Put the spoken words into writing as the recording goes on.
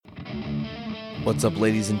What's up,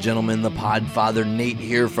 ladies and gentlemen? The Podfather Nate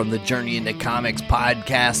here from the Journey into Comics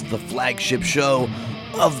podcast, the flagship show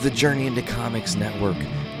of the Journey into Comics Network.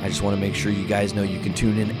 I just want to make sure you guys know you can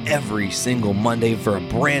tune in every single Monday for a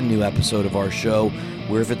brand new episode of our show,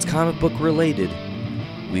 where if it's comic book related,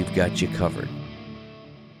 we've got you covered.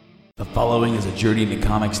 The following is a Journey into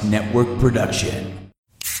Comics Network production.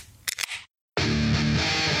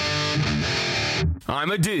 I'm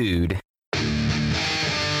a dude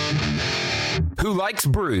who likes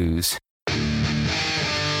brews.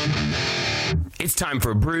 It's time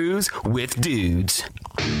for Brews with Dudes.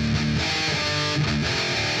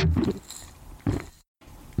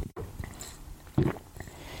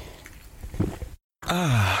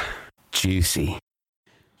 Juicy.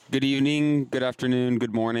 Good evening, good afternoon,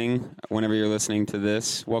 good morning, whenever you're listening to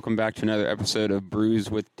this. Welcome back to another episode of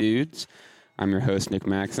Brews with Dudes. I'm your host, Nick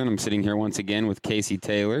Maxon. I'm sitting here once again with Casey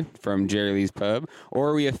Taylor from Jerry Lee's Pub. Or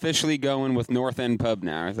are we officially going with North End Pub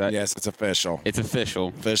now? Is that? Yes, it's official. It's official.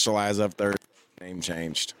 Official as of Thursday. Name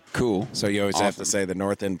changed. Cool. So you always have to say the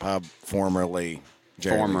North End Pub, formerly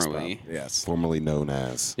Jerry Lee's Formerly. Pub. Yes. Formerly known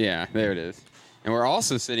as. Yeah, there it is. And we're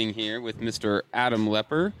also sitting here with Mr. Adam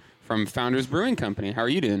Lepper from Founders Brewing Company. How are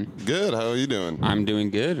you doing? Good. How are you doing? I'm doing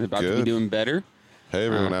good. About to be Good. doing better. Hey,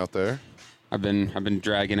 everyone out there. I've been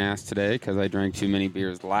dragging ass today because I drank too many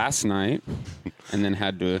beers last night, and then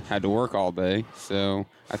had to work all day. So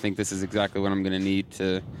I think this is exactly what I'm going to need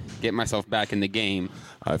to get myself back in the game.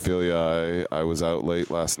 I feel you. I was out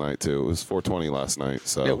late last night too. It was 4:20 last night.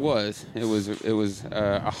 So It was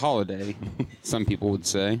a holiday. Some people would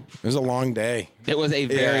say It was a long day. it was a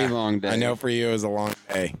very Yeah. long day. I know for you it was a long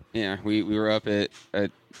day. Yeah, we were up at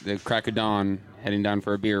the crack of dawn, heading down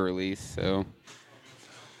for a beer release. So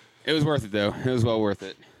it was worth it, though. It was well worth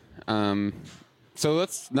it. So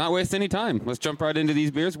let's not waste any time. Let's jump right into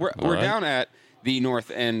these beers. We're right. down at the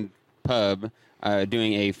North End Pub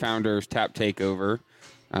doing a Founders Tap Takeover.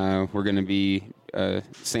 We're going to be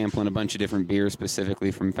sampling a bunch of different beers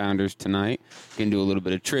specifically from Founders tonight. Going to do a little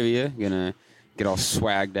bit of trivia. Going to get all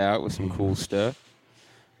swagged out with some cool stuff.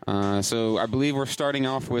 So I believe we're starting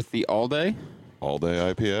off with the All Day. all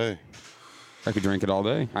day IPA. I could drink it all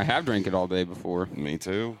day. I have drank it all day before. Me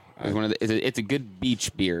too. It's a good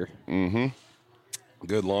beach beer.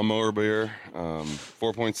 Good lawnmower beer.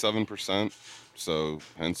 4.7%. So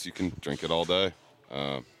hence you can drink it all day.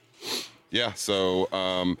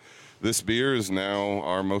 So this beer is now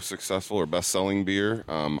our most successful or best-selling beer.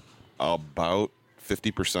 About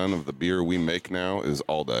 50% of the beer we make now is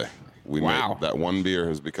all day. Wow. That one beer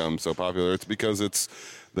has become so popular. It's because it's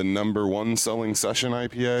the number one selling session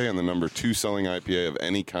IPA and the number two selling IPA of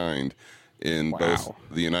any kind in both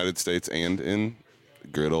the United States and in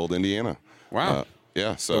good old Indiana. Wow.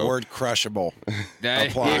 So The word crushable That-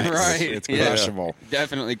 applies. right. It's Yeah. crushable.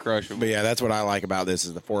 Definitely crushable. But yeah, that's what I like about this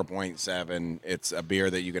is the 4.7. It's a beer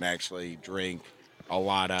that you can actually drink a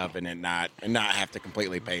lot of and not have to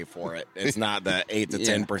completely pay for it. It's not the 8 to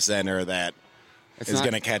 10%er that is not-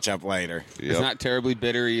 going to catch up later. It's not terribly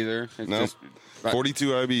bitter either. It's No. just 42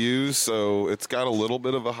 IBUs, so it's got a little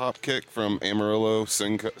bit of a hop kick from Amarillo,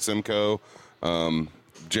 Simcoe.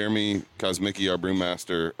 Jeremy Kosmicki, our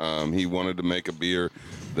brewmaster, he wanted to make a beer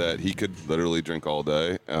that he could literally drink all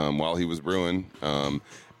day while he was brewing.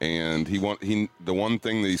 And the one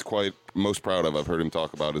thing that he's quite most proud of, I've heard him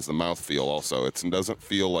talk about, is the mouthfeel also. It doesn't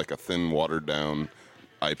feel like a thin, watered-down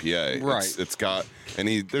IPA. Right. It's got, and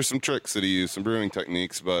there's some tricks that he used, some brewing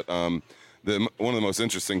techniques, but one of the most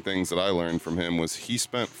interesting things that I learned from him was he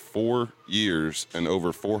spent 4 years and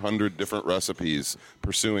over 400 different recipes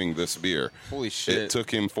pursuing this beer. Holy shit. It took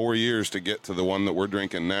him 4 years to get to the one that we're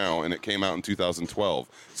drinking now, and it came out in 2012.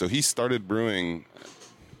 So he started brewing,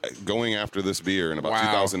 going after this beer in about Wow.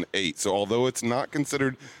 2008. So although it's not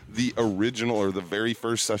considered the original or the very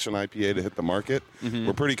first session IPA to hit the market,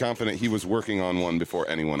 we're pretty confident he was working on one before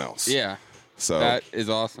anyone else. yeah. So That is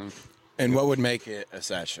awesome. And what would make it a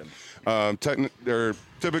session?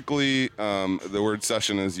 Typically, the word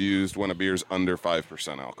session is used when a beer's under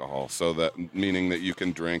 5% alcohol. So that meaning that you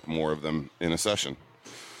can drink more of them in a session.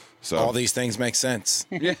 So All these things make sense.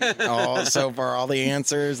 So far, all the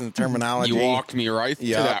answers and the terminology. You walked me right to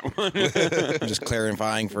Yeah. that one. I'm just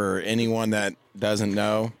clarifying for anyone that doesn't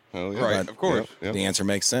know. hell yeah. Right, of course. Yep. The answer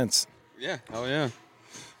makes sense. Yeah. Oh, yeah.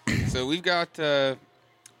 So we've got,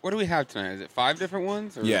 what do we have tonight? Is it 5 different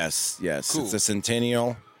ones? Or? Yes. Cool. It's a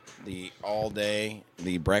Centennial, the All Day,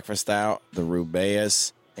 the Breakfast Stout, the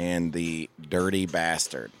Rubaeus, and the Dirty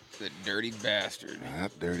Bastard. The Dirty Bastard.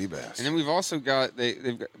 That dirty bastard. And then we've also got,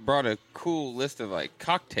 brought a cool list of like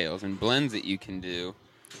cocktails and blends that you can do.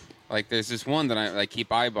 Like there's this one that I keep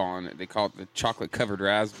eyeballing. They call it the chocolate covered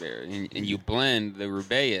raspberry, and you blend the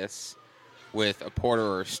Rubaeus with a porter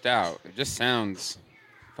or a stout. It just sounds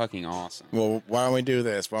fucking awesome. Well, why don't we do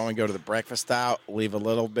this? Why don't we go to the breakfast stout, leave a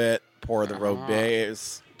little bit, pour the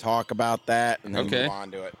Rubaeus, talk about that, and then Okay. move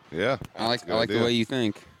on to it. Yeah. I like Good the idea. way you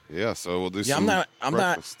think. Yeah, so we'll do Yeah, some I'm not.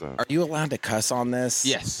 breakfast stuff. Are you allowed to cuss on this?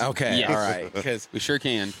 Yes. Okay. Yes. All right. Because We sure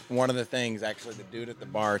can. one of the things, actually, the dude at the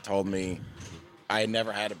bar told me I had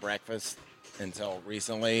never had a breakfast until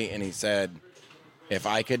recently, and he said, if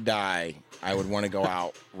I could die, I would want to go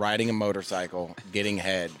out riding a motorcycle, getting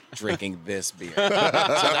head, drinking this beer. So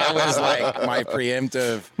that was like my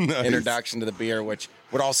preemptive introduction to the beer, which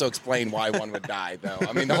would also explain why one would die, though.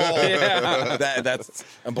 I mean, the whole that's an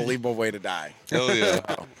unbelievable way to die. Hell yeah.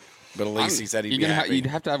 But at least he said he'd be happy. You'd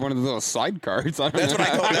have to have one of the little sidecars. That's what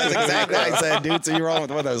I told. That's exactly what I said, dude. So you're rolling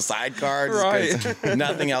with one of those sidecards, Right.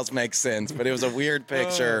 Nothing else makes sense. But it was a weird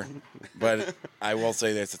picture. But I will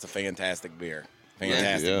say this: it's a fantastic beer.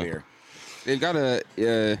 Fantastic Yeah. beer. They've got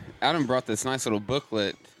Adam brought this nice little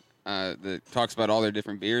booklet that talks about all their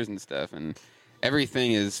different beers and stuff, and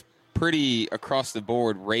everything is pretty across the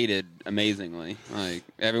board rated amazingly. Like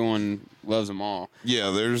everyone loves them all.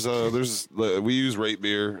 Yeah, we use Rate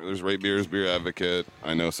Beer. There's Rate Beer's Beer Advocate.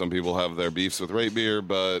 I know some people have their beefs with Rate Beer,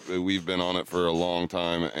 but we've been on it for a long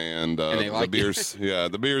time, and they like the beers,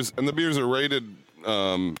 the beers are rated.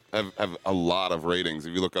 Have a lot of ratings.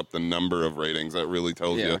 If you look up the number of ratings, that really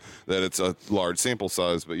tells Yeah. you that it's a large sample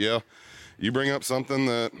size. But yeah, you bring up something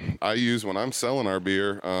that I use when I'm selling our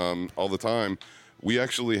beer all the time. We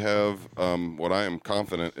actually have what I am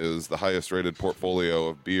confident is the highest rated portfolio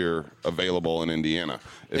of beer available in Indiana.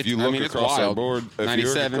 If you look it's across our wild. board, if you look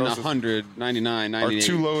 97, across 100, 99, our 98.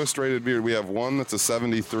 two lowest rated beer, we have one that's a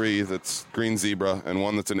 73 that's Green Zebra and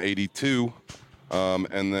one that's an 82.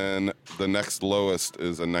 And then the next lowest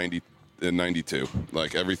is a 92.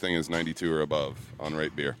 Like everything is 92 or above on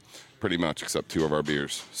Rate Beer, pretty much, except two of our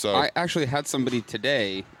beers. So I actually had somebody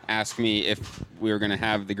today ask me if we were going to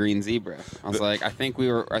have the Green Zebra. I was like, I think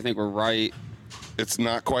we're right it's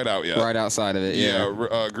not quite out yet. right outside of it.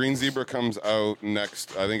 Yeah. Green Zebra comes out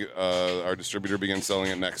next. I think our distributor begins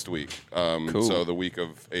selling it next week. Cool. So the week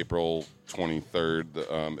of April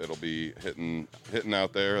 23rd, it'll be hitting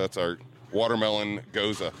out there. That's our watermelon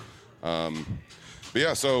Goza. But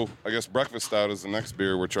yeah, so I guess breakfast stout is the next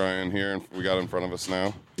beer we're trying here, and we got in front of us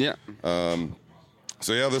now. Yeah.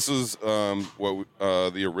 So yeah, this is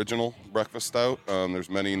the original breakfast stout. There's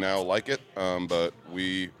many now like it, but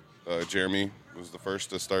Jeremy was the first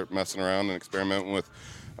to start messing around and experimenting with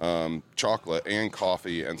chocolate and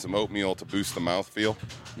coffee and some oatmeal to boost the mouthfeel.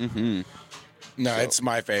 No, it's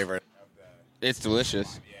my favorite. It's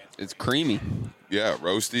delicious. It's creamy. Yeah,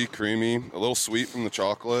 roasty, creamy, a little sweet from the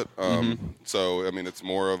chocolate. So I mean, it's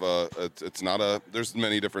more of it's not a. There's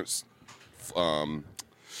many different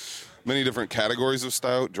categories of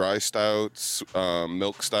stout: dry stouts,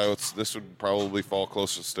 milk stouts. This would probably fall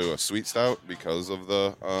closest to a sweet stout because of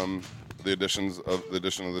the addition of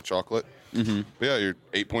the chocolate. But yeah, you're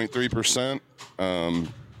 8.3%.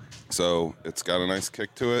 So it's got a nice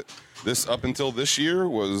kick to it. This, up until this year,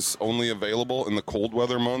 was only available in the cold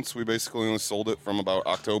weather months. We basically only sold it from about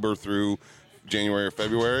October through January or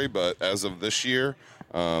February. But as of this year,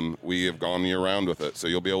 we have gone year round with it. So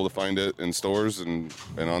you'll be able to find it in stores and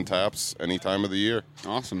on taps any time of the year.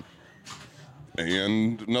 Awesome.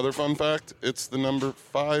 And another fun fact, it's the number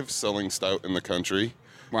 5 selling stout in the country.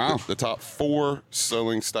 Wow. The top 4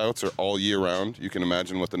 selling stouts are all year round. You can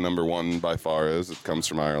imagine what the number 1 by far is. It comes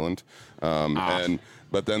from Ireland.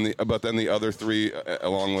 But then the other 3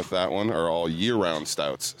 along with that one are all year round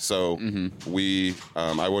stouts. So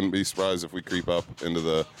I wouldn't be surprised if we creep up into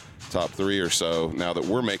the top 3 or so now that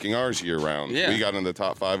we're making ours year round. Yeah. We got into the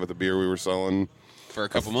top 5 with the beer we were selling For a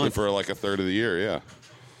couple months. for like a third of the year. Yeah.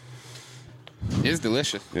 It's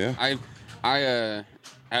delicious. Yeah. I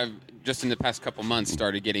have just in the past couple months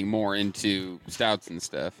started getting more into stouts and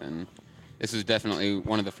stuff, and this is definitely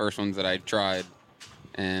one of the first ones that I tried,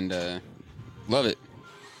 and love it.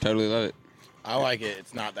 Totally love it. I like it.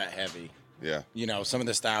 It's not that heavy. Yeah. You know, some of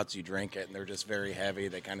the stouts you drink it and they're just very heavy.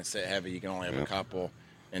 They kind of sit heavy. You can only have a couple.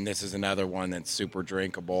 And this is another one that's super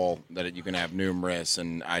drinkable that you can have numerous.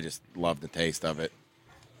 And I just love the taste of it.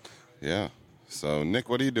 Yeah. So, Nick,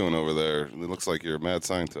 what are you doing over there? It looks like you're a mad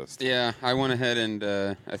scientist. Yeah, I went ahead and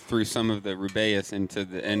I threw some of the Rubaeus into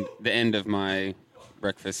the end of my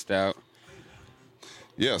breakfast stout.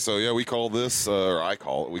 Yeah, so, yeah, we call this, or I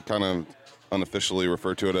call it, we kind of unofficially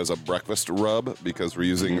refer to it as a breakfast rub because we're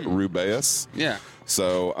using Rubaeus. Yeah.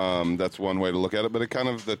 So that's one way to look at it. But it kind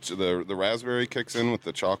of the raspberry kicks in with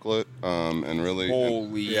the chocolate and really.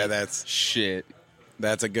 Holy that's shit.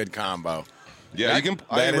 That's a good combo. Yeah, you can.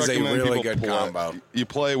 That I is a recommend really people good combo. You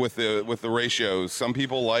play with the ratios. Some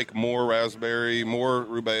people like more raspberry, more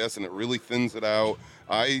Rubaeus, and it really thins it out.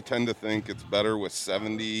 I tend to think it's better with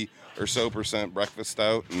 70% or so breakfast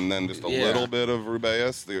stout, and then just a little bit of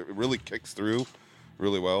Rubaeus. It really kicks through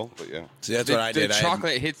really well. But yeah, See, that's what I did. The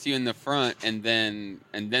chocolate hits you in the front, and then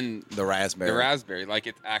the raspberry. The raspberry, like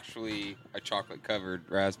it's actually a chocolate covered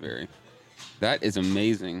raspberry. That is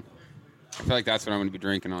amazing. I feel like that's what I'm going to be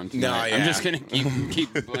drinking on tonight. No, yeah. I'm just going to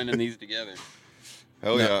keep blending these together.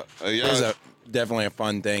 hell yeah, yeah. Definitely a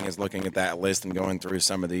fun thing is looking at that list and going through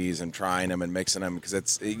some of these and trying them and mixing them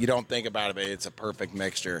because you don't think about it, but it's a perfect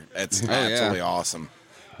mixture. It's absolutely awesome.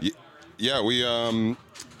 Yeah, we love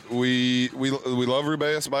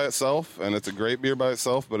Rubaeus by itself, and it's a great beer by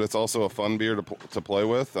itself. But it's also a fun beer to play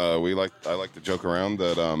with. I like to joke around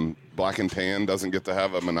that Black and Tan doesn't get to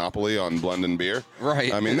have a monopoly on blending beer.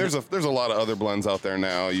 Right. I mean, there's a lot of other blends out there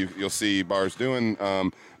now. You'll see bars doing,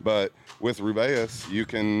 but with Rubaeus, you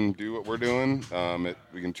can do what we're doing.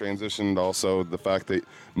 We can transition to also the fact that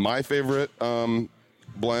my favorite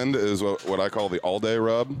blend is what I call the all day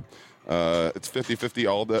rub. It's 50-50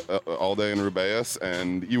 all day in Rubaeus,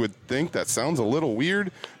 and you would think that sounds a little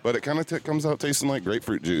weird, but it kind of comes out tasting like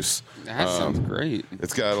grapefruit juice. That sounds great.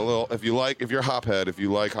 It's got a little. If you're a hop head, if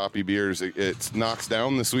you like hoppy beers, it knocks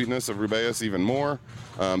down the sweetness of Rubaeus even more.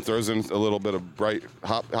 Throws in a little bit of bright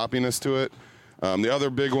hoppiness to it. The other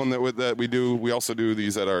big one that we do, we also do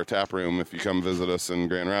these at our tap room if you come visit us in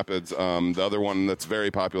Grand Rapids. The other one that's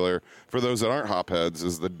very popular for those that aren't hop heads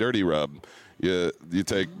is the Dirty Rub. You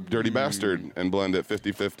take Dirty Bastard and blend it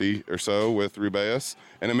 50-50 or so with Rubaeus,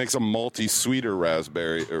 and it makes a malty, sweeter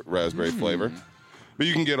raspberry flavor. But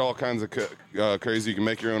you can get all kinds of crazy. You can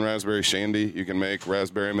make your own raspberry shandy. You can make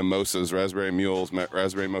raspberry mimosas, raspberry mules,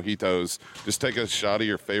 raspberry mojitos. Just take a shot of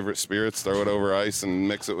your favorite spirits, throw it over ice, and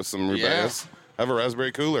mix it with some Rubaeus. Have a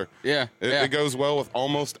raspberry cooler. It goes well with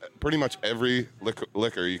pretty much every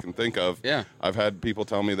liquor you can think of. Yeah. I've had people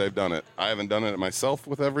tell me they've done it. I haven't done it myself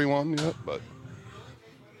with everyone yet, but.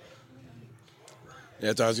 Yeah,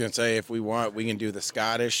 that's what I was going to say. If we want, we can do the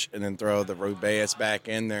Scottish and then throw the Rubaeus back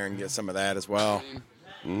in there and get some of that as well.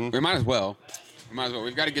 We might as well.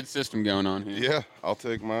 We've got a good system going on here. Yeah, I'll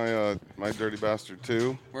take my my Dirty Bastard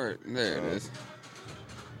too. There it is.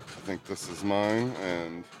 I think this is mine,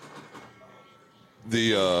 and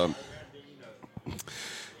the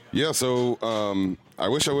I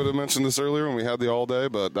wish I would have mentioned this earlier when we had the all day,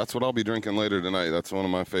 but that's what I'll be drinking later tonight. That's one of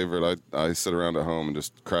my favorite. I sit around at home and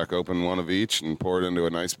just crack open one of each and pour it into a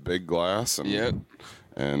nice big glass, and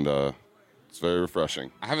it's very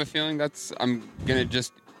refreshing. I have a feeling I'm gonna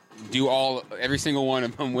just do every single one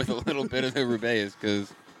of them with a little bit of the Rubaeus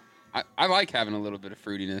because I like having a little bit of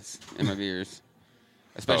fruitiness in my beers,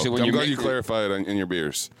 especially when I'm glad you clarify it in your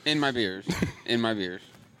beers. In my beers.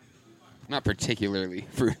 Not particularly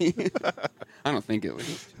fruity. I don't think, at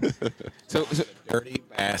least. So Dirty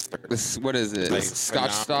Bastard. What is it? Like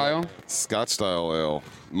Scotch style? Scotch style ale.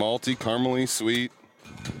 Malty, caramely, sweet.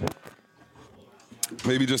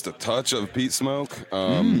 Maybe just a touch of peat smoke.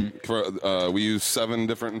 We use 7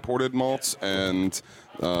 different imported malts, and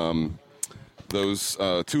those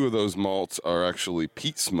 2 of those malts are actually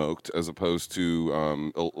peat smoked as opposed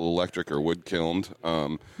to electric or wood kilned.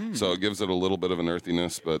 So it gives it a little bit of an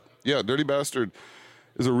earthiness. But yeah, Dirty Bastard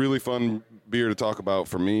is a really fun beer to talk about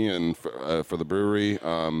for me and for the brewery.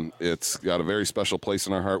 It's got a very special place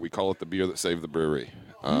in our heart. We call it the beer that saved the brewery.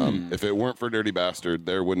 If it weren't for Dirty Bastard,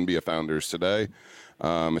 there wouldn't be a Founders today.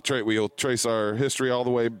 We'll trace our history all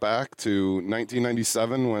the way back to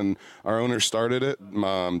 1997 when our owners started it.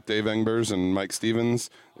 Dave Engbers and Mike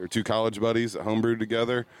Stevens, they were 2 college buddies that homebrewed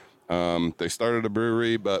together. They started a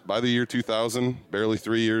brewery, but by the year 2000, barely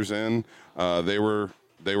 3 years in, they were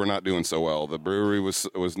not doing so well. The brewery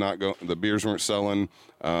was not going. The beers weren't selling.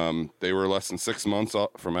 They were less than 6 months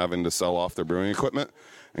from having to sell off their brewing equipment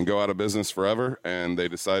and go out of business forever. And they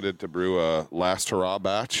decided to brew a last hurrah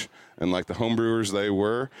batch. And like the home brewers they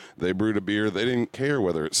brewed a beer. They didn't care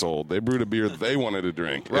whether it sold. They brewed a beer they wanted to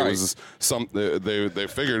drink. Right. It was they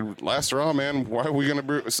figured last hurrah, man. Why are we going to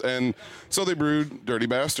brew? And so they brewed Dirty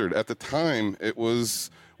Bastard. At the time, it was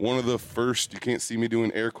one of the first. You can't see me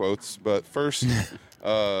doing air quotes, but first.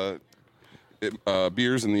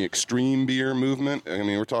 Beers in the extreme beer movement. I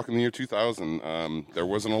mean, we're talking the year 2000. There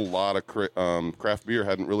wasn't a lot of craft beer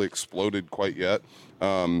hadn't really exploded quite yet,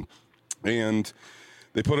 and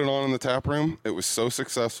They put it on in the tap room. It was so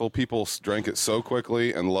successful. People drank it so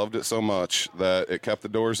quickly and loved it so much that it kept the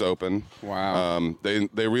doors open. Wow.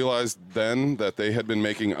 They realized then that they had been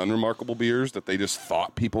making unremarkable beers that they just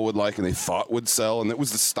thought people would like and they thought would sell. And it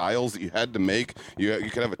was the styles that you had to make. You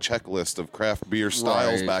could have a checklist of craft beer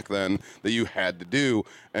styles back then that you had to do.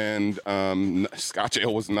 And Scotch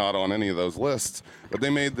Ale was not on any of those lists. But they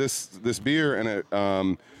made this beer, and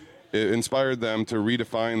it inspired them to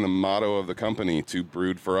redefine the motto of the company to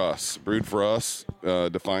Brewed for Us. Brewed for Us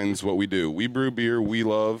defines what we do. We brew beer we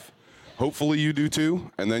love. Hopefully you do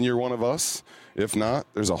too, and then you're one of us. If not,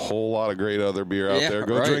 there's a whole lot of great other beer out there.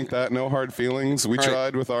 Go drink that. No hard feelings. We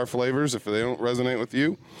tried with our flavors. If they don't resonate with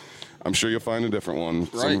you, I'm sure you'll find a different one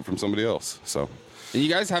from somebody else. So, and you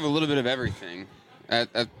guys have a little bit of everything.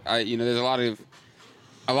 There's a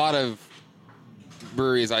lot of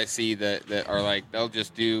breweries I see that are like they'll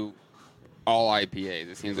just do all IPAs.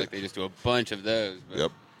 It seems like they just do a bunch of those. But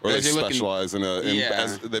yep. Or they specialize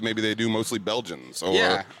maybe they do mostly Belgians. Or,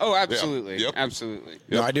 Oh, absolutely. Yeah. Yep. Absolutely. Yep.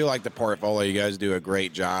 No, I do like the portfolio. You guys do a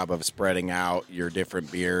great job of spreading out your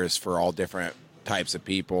different beers for all different types of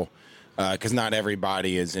people. Because not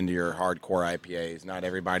everybody is into your hardcore IPAs. Not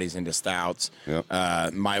everybody's into stouts. Yep.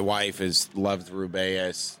 My wife loves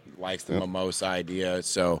Rubaeus, likes the mimosa idea.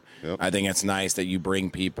 So I think it's nice that you bring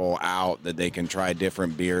people out that they can try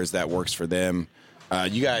different beers that works for them.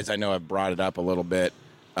 You guys, I know, have brought it up a little bit.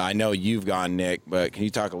 I know you've gone, Nick, but can you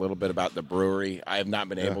talk a little bit about the brewery? I have not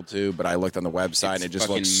been able to, but I looked on the website, and it just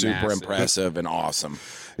looks super impressive and awesome.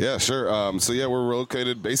 Yeah, sure. We're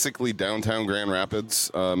located basically downtown Grand Rapids,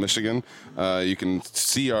 Michigan. You can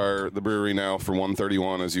see the brewery now for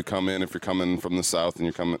 131 as you come in. If you're coming from the south, and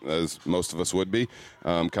you're coming, as most of us would be,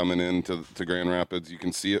 coming into Grand Rapids, you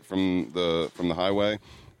can see it from the highway.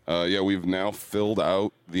 We've now filled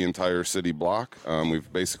out the entire city block.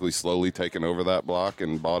 We've basically slowly taken over that block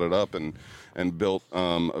and bought it up and built,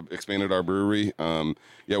 expanded our brewery.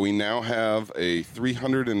 We now have a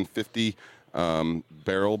 350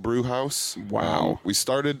 barrel brew house. Wow. We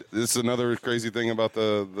started, this is another crazy thing about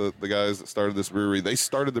the guys that started this brewery. They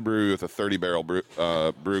started the brewery with a 30 barrel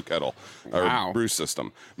brew kettle or brew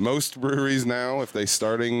system. Most breweries now, if they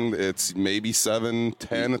starting, it's maybe 7,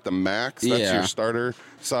 10 at the max. That's your starter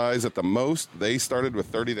size at the most. They started with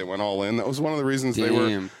 30. They went all in. That was one of the reasons they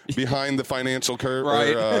were behind the financial curve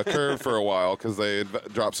curve for a while, because they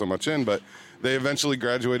had dropped so much in. But they eventually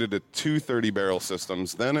graduated to 2 30-barrel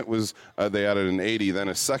systems. Then it was they added an 80, then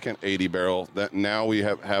a second 80-barrel. That now we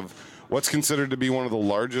have what's considered to be one of the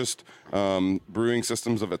largest brewing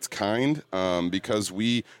systems of its kind, because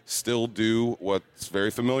we still do what's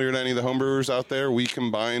very familiar to any of the homebrewers out there. We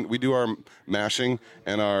do our mashing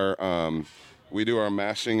and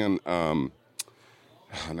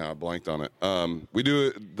now I blanked on it. We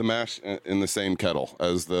do the mash in the same kettle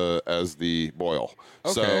as the boil.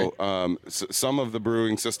 Okay. So some of the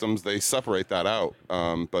brewing systems, they separate that out.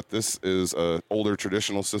 But this is an older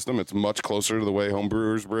traditional system. It's much closer to the way home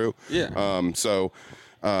brewers brew. Yeah.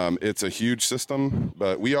 It's a huge system,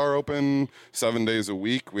 but we are open 7 days a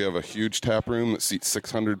week. We have a huge tap room that seats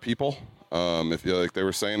 600 people. If you, like they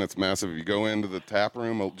were saying, it's massive. If you go into the tap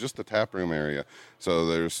room, just the tap room area. So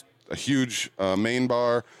there's a huge main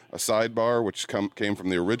bar, a side bar, which came from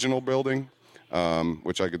the original building,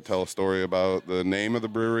 which I could tell a story about the name of the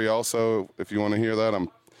brewery also, if you want to hear that. I'm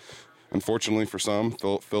unfortunately for some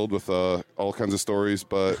filled with all kinds of stories,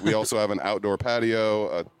 but we also have an outdoor patio,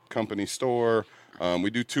 a company store. We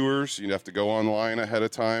do tours. You have to go online ahead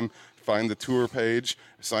of time, find the tour page,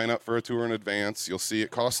 sign up for a tour in advance. You'll see it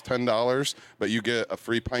costs $10, but you get a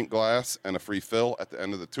free pint glass and a free fill at the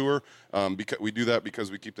end of the tour. Because we do that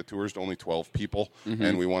because we keep the tours to only 12 people,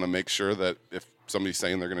 and we want to make sure that if somebody's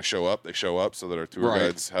saying they're going to show up, they show up, so that our tour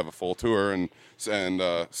guides have a full tour.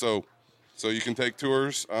 So you can take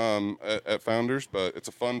tours at Founders, but it's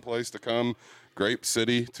a fun place to come. Great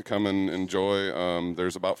city to come and enjoy.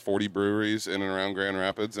 There's about 40 breweries in and around Grand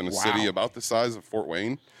Rapids, in a city about the size of Fort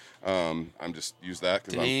Wayne. I'm just use that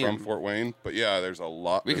because I'm from Fort Wayne. But yeah, there's a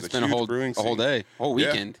lot. We could spend a whole day, whole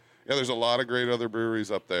weekend. Yeah, there's a lot of great other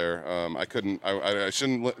breweries up there. I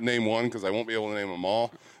shouldn't name one because I won't be able to name them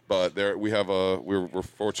all. But we're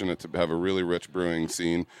fortunate to have a really rich brewing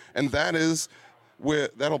scene, and that'll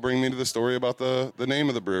bring me to the story about the name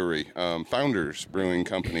of the brewery, Founders Brewing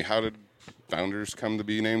Company. How did Founders come to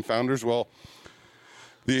be named Founders? Well,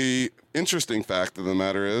 the interesting fact of the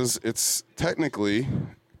matter is it's technically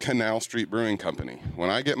Canal Street Brewing Company. When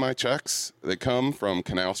I get my checks, they come from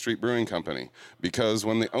Canal Street Brewing Company, because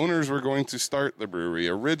when the owners were going to start the brewery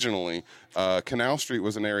originally, Canal Street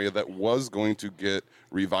was an area that was going to get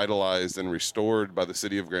revitalized and restored by the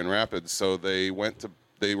city of Grand Rapids. So they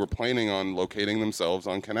were planning on locating themselves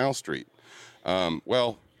on Canal Street.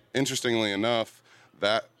 Well, interestingly enough,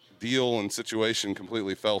 that deal and situation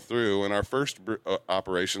completely fell through, and our first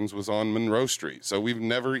operations was on Monroe Street. So we've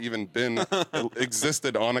never even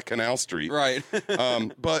existed on a canal street. Right.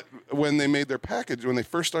 But when they made their package, when they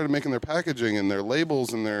first started making their packaging and their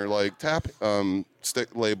labels and their like tap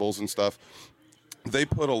stick labels and stuff, they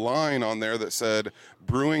put a line on there that said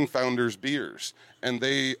Brewing Founders Beers, and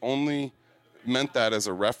they only meant that as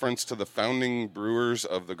a reference to the founding brewers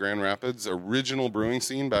of the Grand Rapids original brewing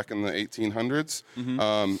scene back in the 1800s.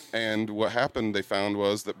 And what happened, they found,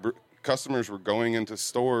 was that customers were going into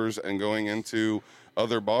stores and going into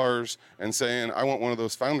other bars and saying, I want one of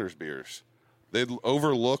those Founders beers. They'd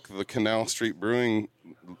overlook the Canal Street Brewing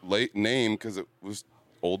name because it was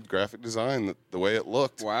old graphic design, the way it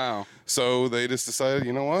looked. Wow. So they just decided,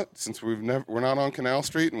 you know what? Since we're not on Canal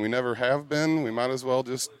Street and we never have been, we might as well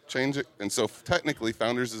just change it. And so technically,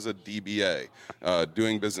 Founders is a DBA,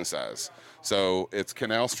 doing business as. So it's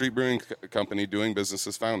Canal Street Brewing Company doing business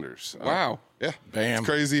as Founders. Wow. Yeah. Bam. It's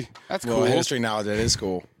crazy. That's Well, cool. history knowledge, that is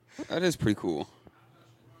cool. That is pretty cool.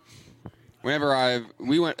 Whenever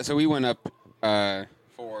we went up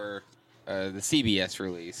for the CBS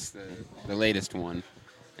release, the latest one,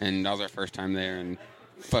 and that was our first time there. And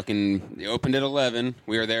they opened at 11.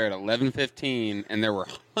 We were there at 11:15, and there were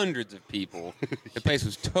hundreds of people. The place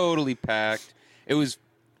was totally packed. It was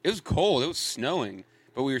cold. It was snowing,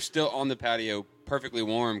 but we were still on the patio, perfectly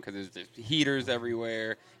warm because there's heaters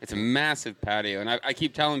everywhere. It's a massive patio, and I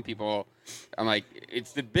keep telling people, I'm like,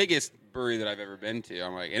 it's the biggest brewery that I've ever been to.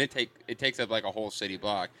 I'm like, and it takes up like a whole city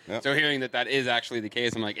block. Yep. So hearing that is actually the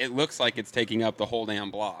case, I'm like, it looks like it's taking up the whole damn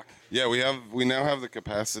block. Yeah, we now have the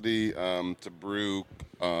capacity to brew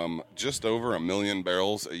just over 1 million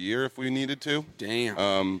barrels a year if we needed to.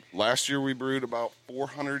 Damn. Last year we brewed about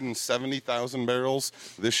 470,000 barrels.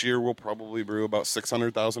 This year we'll probably brew about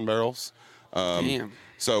 600,000 barrels. Damn.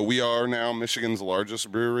 So we are now Michigan's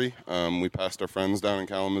largest brewery. We passed our friends down in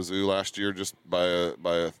Kalamazoo last year just by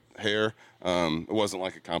a hair. It wasn't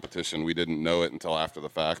like a competition. We didn't know it until after the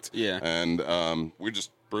fact. Yeah. And we're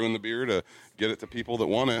just brewing the beer to get it to people that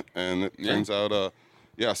want it. And it turns out,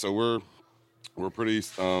 so we're pretty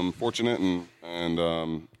fortunate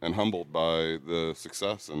and humbled by the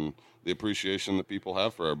success and the appreciation that people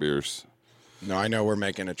have for our beers. No, I know we're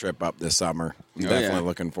making a trip up this summer. I'm definitely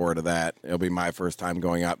looking forward to that. It'll be my first time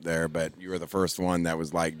going up there, but you were the first one that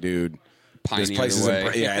was like, dude, this place is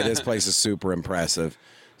this place is super impressive.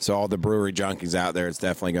 So all the brewery junkies out there, it's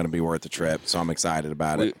definitely going to be worth the trip. So I'm excited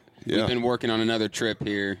about it. We've been working on another trip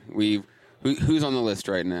here. Who's on the list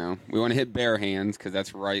right now? We want to hit Bare Hands because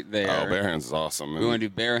that's right there. Oh, Bare Hands is awesome. We want to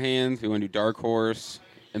do Bare Hands. We want to do Dark Horse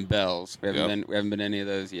and Bells. We haven't been to any of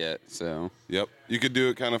those yet. So yep, you could do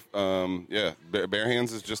it kind of. Bare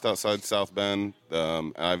Hands is just outside South Bend.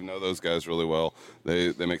 I know those guys really well.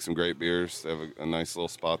 They make some great beers. They have a nice little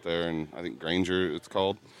spot there, and I think Granger it's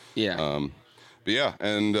called. Yeah. But yeah,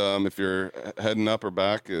 and if you're heading up or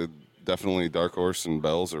back, definitely Dark Horse and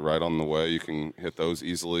Bells are right on the way. You can hit those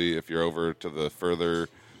easily. If you're over to the further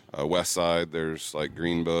west side, there's like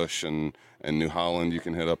Greenbush and New Holland. You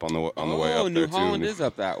can hit up on the way up there too. New Holland is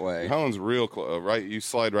up that way. New Holland's real close. Right, you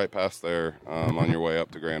slide right past there on your way up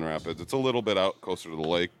to Grand Rapids. It's a little bit out closer to the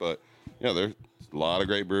lake, but yeah, there's a lot of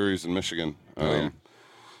great breweries in Michigan.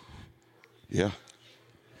 Yeah.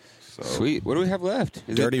 So. Sweet. What do we have left?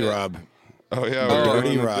 Dirty Rub. Oh yeah,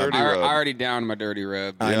 Dirty Rub. I already downed my Dirty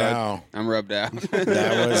Rub. I know. I'm rubbed out.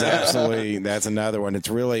 That was that's another one. It's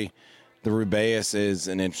really, the Rubaeus is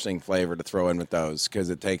an interesting flavor to throw in with those because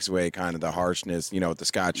it takes away kind of the harshness, with the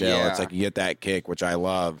Scotch ale. It's like you get that kick, which I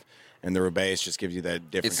love, and the Rubaeus just gives you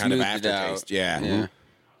that different kind of aftertaste. Yeah.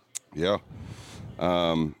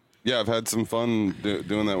 I've had some fun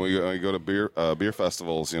doing that. I go to beer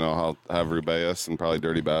festivals, I'll have Rubaeus and probably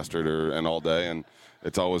Dirty Bastard and all day, and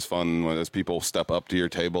it's always fun when as people step up to your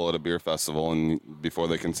table at a beer festival and before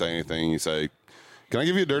they can say anything, you say, "Can I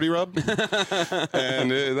give you a Dirty Rub?" And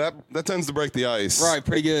that tends to break the ice, right?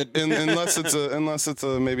 Pretty good. unless it's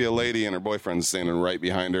maybe a lady and her boyfriend's standing right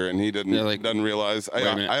behind her, and he doesn't realize. I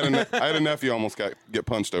had a nephew almost get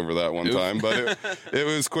punched over that one time, but it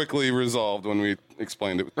was quickly resolved when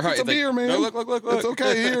explained it. Right, It's a it's like, beer, man. no, look. It's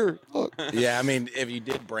okay here. Look. Yeah, I mean, if you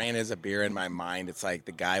did brand as a beer in my mind, it's like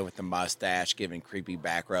the guy with the mustache giving creepy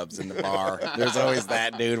back rubs in the bar. There's always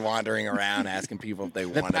that dude wandering around asking people if they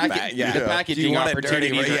want it back. Yeah, the Do you packaging want a dirty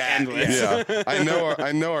opportunities are yeah, endless. Yeah,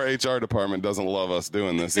 I know our HR department doesn't love us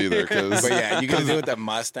doing this either. Cause, But yeah, you can do it with a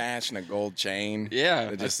mustache and a gold chain. Yeah,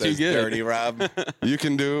 It that's just too says good. dirty rub. you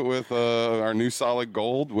can do it with our new Solid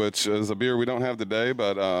Gold, which is a beer we don't have today,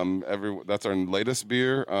 but that's our latest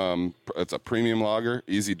beer. It's a premium lager,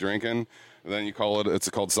 easy drinking. And then it's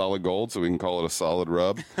called Solid Gold, so we can call it a solid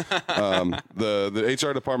rub. The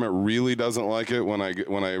HR department really doesn't like it when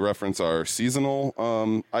I reference our seasonal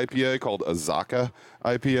IPA called Azaka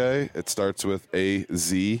IPA. It starts with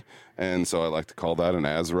AZ, and so I like to call that an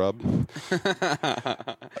Az rub.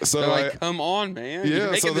 So They're like, come on, man. You're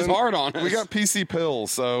making this then hard on us. we got PC pills,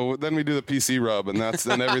 so then we do the PC rub, and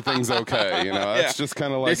then everything's okay. You know, that's just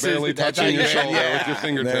kind of like This is- barely that's touching how your you- shoulder yeah, with your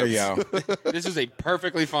fingertips. there you go. This is a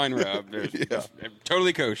perfectly fine rub.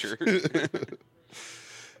 Totally kosher.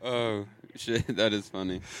 Oh, shit. That is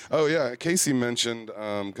funny. Oh yeah, Casey mentioned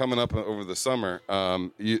coming up over the summer.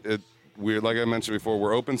 We're like I mentioned before.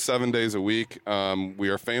 We're open 7 days a week. We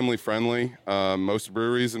are family friendly. Most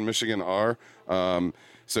breweries in Michigan are.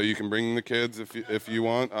 So you can bring the kids if you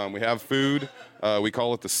want. We have food. We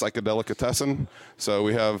call it the psychedelicatessen. So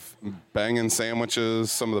we have banging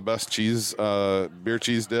sandwiches, some of the best cheese, beer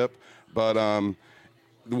cheese dip. But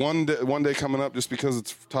one day coming up, just because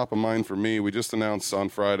it's top of mind for me, we just announced on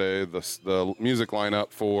Friday the music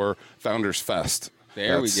lineup for Founders Fest.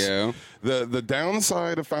 There we go. The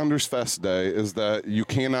downside of Founders Fest Day is that you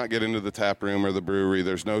cannot get into the tap room or the brewery.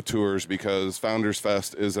 There's no tours because Founders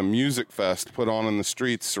Fest is a music fest put on in the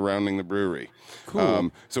streets surrounding the brewery. Cool.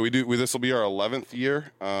 So this will be our 11th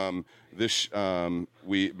year.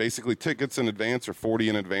 We basically tickets in advance are 40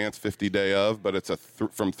 in advance, 50 day of, but it's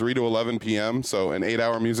from 3 to 11 p.m. So an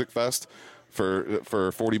 8-hour music fest. For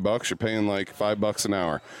 $40, you're paying like $5 an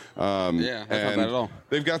hour. Yeah, that's not bad at all.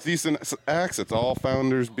 They've got decent acts. It's all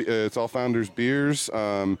Founders. It's all Founders beers.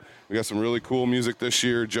 We got some really cool music this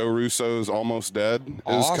year. Joe Russo's "Almost Dead" is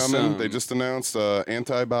Awesome. coming. They just announced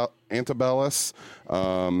Antibalas.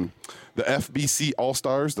 The FBC All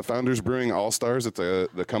Stars, the Founders Brewing All Stars. It's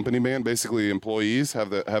the company band. Basically, employees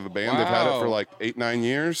have a band. Wow. They've had it for like 8-9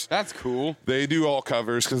 years. That's cool. They do all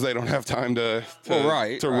covers because they don't have time to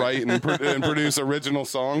Right. write and produce original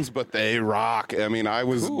songs, but they rock. I mean, I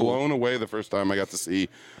was blown away the first time I got to see.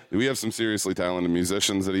 We have some seriously talented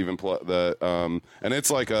musicians that even play that, and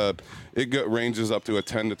it's like ranges up to a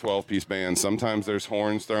 10 to 12 piece band. Sometimes there's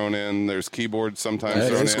horns thrown in, there's keyboards sometimes That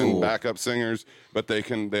thrown is in, cool. backup singers, but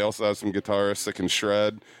they also have some guitarists that can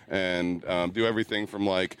shred and do everything from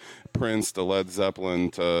like Prince to Led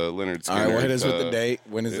Zeppelin to Lynyrd Skynyrd. All right, well, hit us with to- the date.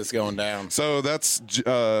 When is this going down? So that's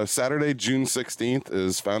Saturday, June 16th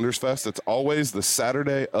is Founders Fest. It's always the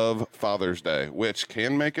Saturday of Father's Day, which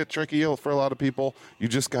can make it tricky for a lot of people. You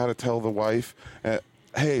just got to tell the wife,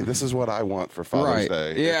 hey, this is what I want for Father's Right.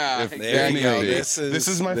 Day. Yeah, If there you need go. be. This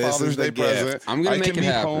is my this Father's is the Day gift. present. I'm gonna I make can it be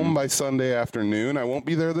happen. home by Sunday afternoon. I won't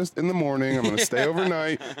be there in the morning. I'm going to stay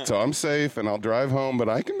overnight, so I'm safe, and I'll drive home, but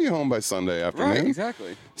I can be home by Sunday afternoon. Right,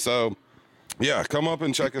 exactly. So, yeah, come up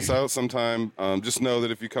and check us out sometime. Just know that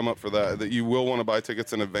if you come up for that you will want to buy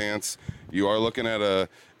tickets in advance. You are looking at a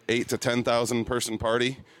 8,000 to 10,000 person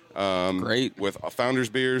party. Great. With Founders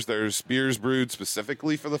beers. There's beers brewed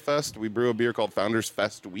specifically for the fest. We brew a beer called Founders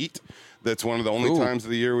Fest Wheat. That's one of the only Cool. times of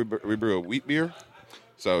the year we brew a wheat beer.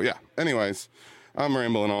 So, yeah. Anyways, I'm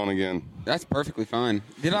rambling on again. That's perfectly fine.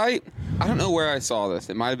 I don't know where I saw this.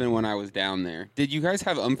 It might have been when I was down there. Did you guys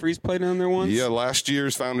have Umphreys play down there once? Yeah, last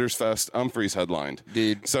year's Founders Fest, Umphreys headlined.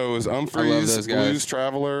 Dude. So it was I love Umphreys, those guys. Blues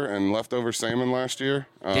Traveler, and Leftover Salmon last year.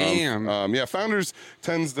 Damn. Yeah, Founders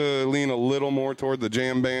tends to lean a little more toward the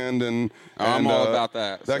jam band and I'm all about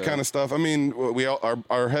that, That so. kind of stuff. I mean,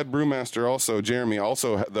 our head brewmaster also, Jeremy,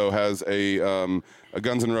 though has a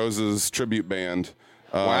Guns N' Roses tribute band.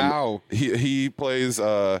 Wow. He plays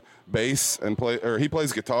bass he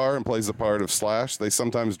plays guitar and plays the part of Slash. They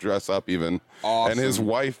sometimes dress up even. Awesome. And his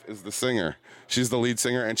wife is the singer. She's the lead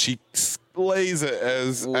singer, and she slays it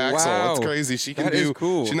as Axel. Wow. It's crazy. She can That is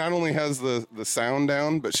cool. She not only has the sound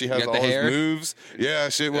down, but she has got all the his hair? moves. Yeah,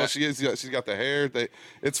 she's got the hair.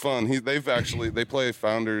 It's fun. They play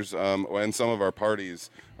Founders and some of our parties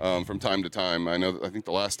from time to time. I think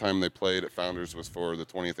the last time they played at Founders was for the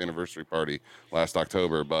 20th anniversary party last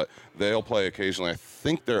October, but they'll play occasionally. I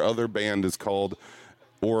think their other band is called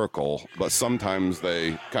Oracle, but sometimes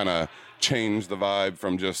they kind of change the vibe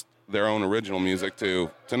from just their own original music too.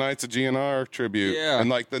 Tonight's a GNR tribute, Yeah. and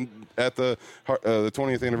like at the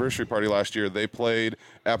 20th anniversary party last year, they played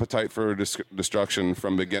Appetite for Destruction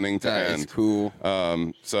from beginning to That end. is cool.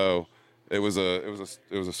 So it was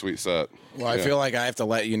a sweet set. Well, I feel like I have to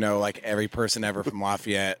let you know, like every person ever from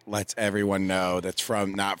Lafayette lets everyone know that's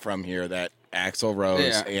not from here, that Axl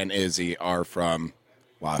Rose and Izzy are from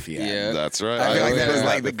Lafayette. Yeah. That's right. I feel like that is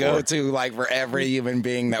like the before. go-to, like for every human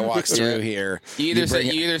being that walks through here. You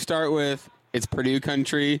either start with it's Purdue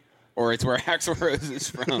country or it's where Axl Rose is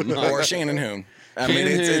from. Or Shannon Hoon. I mean,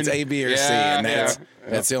 Shannon it's Hoon. A, B, or C, Yeah, and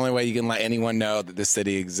that's the only way you can let anyone know that the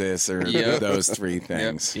city exists, or those three Yep,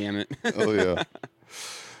 things. damn it. Oh yeah.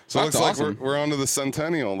 So it That's looks like awesome. we're on to the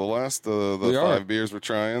Centennial, the last of the We are. 5 beers we're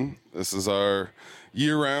trying. This is our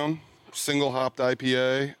year-round single hopped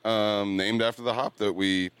IPA, named after the hop that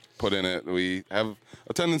we put in it. We have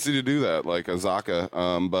a tendency to do that, like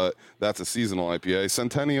Azaka, but that's a seasonal IPA.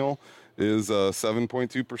 Centennial is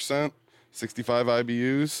 7.2%, 65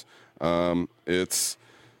 IBUs.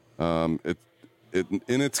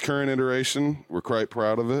 In its current iteration, we're quite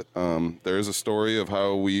proud of it. There is a story of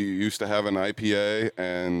how we used to have an IPA,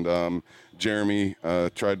 and Jeremy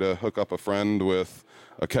tried to hook up a friend with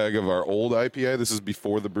a keg of our old IPA. This is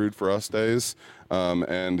before the Brewed For Us days.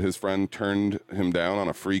 And his friend turned him down on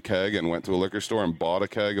a free keg and went to a liquor store and bought a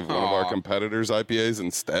keg of one of our competitors' IPAs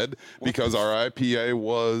instead, because our IPA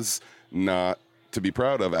was not to be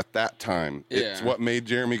proud of at that time. It's what made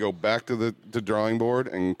Jeremy go back to the drawing board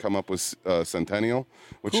and come up with Centennial,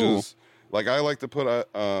 which is like I like to put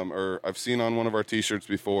or I've seen on one of our T-shirts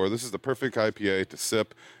before. This is the perfect IPA to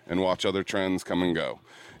sip and watch other trends come and go.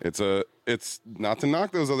 It's not to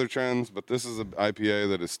knock those other trends, but this is an IPA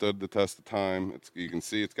that has stood the test of time. You can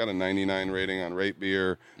see it's got a 99 rating on Rate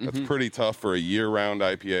Beer. That's pretty tough for a year-round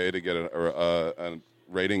IPA to get a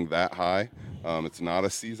rating that high. It's not a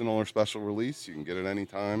seasonal or special release. You can get it any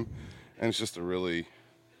time, and it's just a really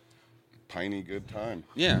piney good time.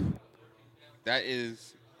 Yeah. That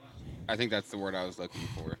is, I think that's the word I was looking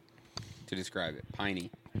for to describe it. Piney.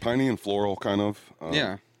 Piney and floral, kind of.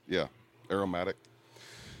 Yeah. Yeah, aromatic.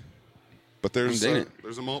 But there's a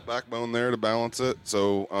malt backbone there to balance it,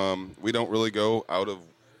 so we don't really go out of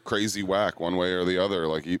crazy whack one way or the other.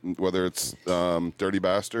 Like whether it's Dirty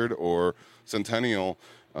Bastard or Centennial,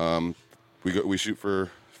 we shoot for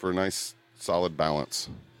a nice solid balance.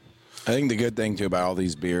 I think the good thing too about all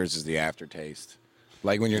these beers is the aftertaste.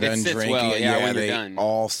 Like when you're It done sits drinking well, it, yeah, when you're they done.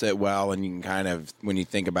 all sit well, and you can kind of, when you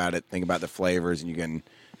think about it, think about the flavors, and you can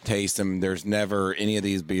taste them. There's never, any of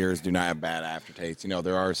these beers do not have bad aftertaste. You know,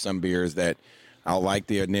 there are some beers that I'll like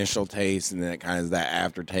the initial taste, and then it kind of is that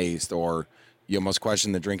aftertaste, or you almost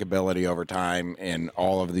question the drinkability over time. And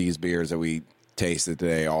all of these beers that we tasted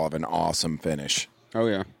today all have an awesome finish. Oh,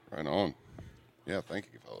 yeah. Right on. Yeah, thank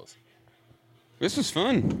you, fellas. This was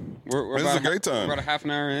fun. We're This is about a great time. We're about a half an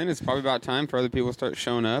hour in. It's probably about time for other people to start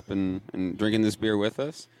showing up and drinking this beer with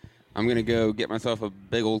us. I'm going to go get myself a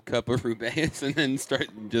big old cup of Rubaeus and then start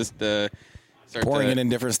Pouring it in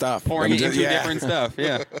different stuff. pouring it into Yeah. different stuff.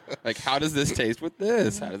 Yeah. Like, how does this taste with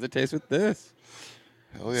this? How does it taste with this?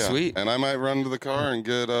 Hell yeah. Sweet. And I might run to the car and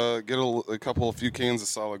get a few cans of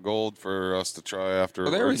Solid Gold for us to try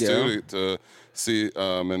afterwards, there we go. too, to see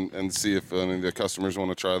and see if any of the customers want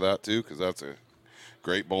to try that too, because that's a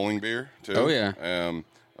great bowling beer too. Oh, yeah.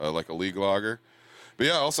 Like a league lager. But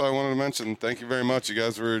yeah, also I wanted to mention, thank you very much. You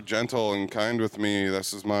guys were gentle and kind with me.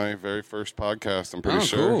 This is my very first podcast, I'm pretty Oh,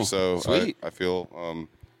 sure. cool. So Sweet. I feel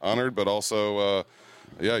honored, but also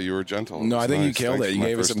yeah, you were gentle. No, I It's think nice. you killed Thanks it. for You my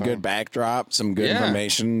gave us first some time. good backdrop, some good Yeah.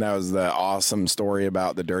 information. That was the awesome story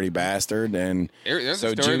about the Dirty Bastard. And There's so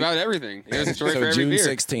a story about everything. There's a story so for every June beer.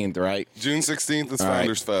 16th, right? June 16th is All right.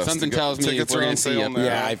 Founders Fest. Something The tells me tickets if we're are gonna on see sale you.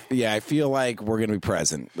 now. Yeah, I feel like we're gonna be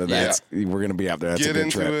present. We're gonna be out there. That's Get a good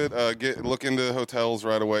into trip. it. Look into hotels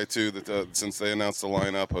right away too. Since they announced the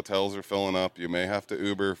lineup, hotels are filling up. You may have to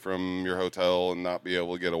Uber from your hotel and not be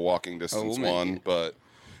able to get a walking distance we'll make one. it. But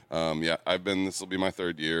yeah, This will be my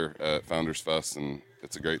 3rd year at Founders Fest, and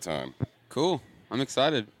it's a great time. Cool. I'm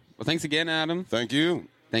excited. Well, thanks again, Adam. Thank you.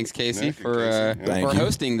 Thanks, Casey, Nick and for Casey. Yeah. Thank for you.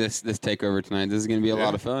 hosting this takeover tonight. This is going to be a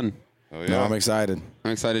lot of fun. Oh yeah. No, I'm excited.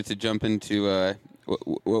 I'm excited to jump into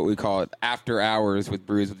what we call it after hours with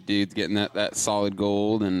Brews with Dudes, getting that solid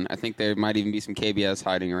gold, and I think there might even be some KBS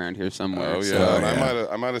hiding around here somewhere. Oh yeah. So, And yeah.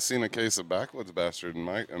 I might have seen a case of Backwoods Bastard in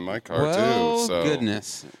my car well, too. So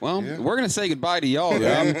goodness. Well, Yeah. we're gonna say goodbye to y'all.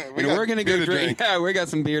 Then. We And got we're gonna beer go to drink. drink. Yeah, we got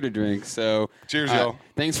some beer to drink. So Cheers, y'all.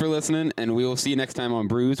 Thanks for listening, and we will see you next time on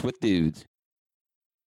Brews with Dudes.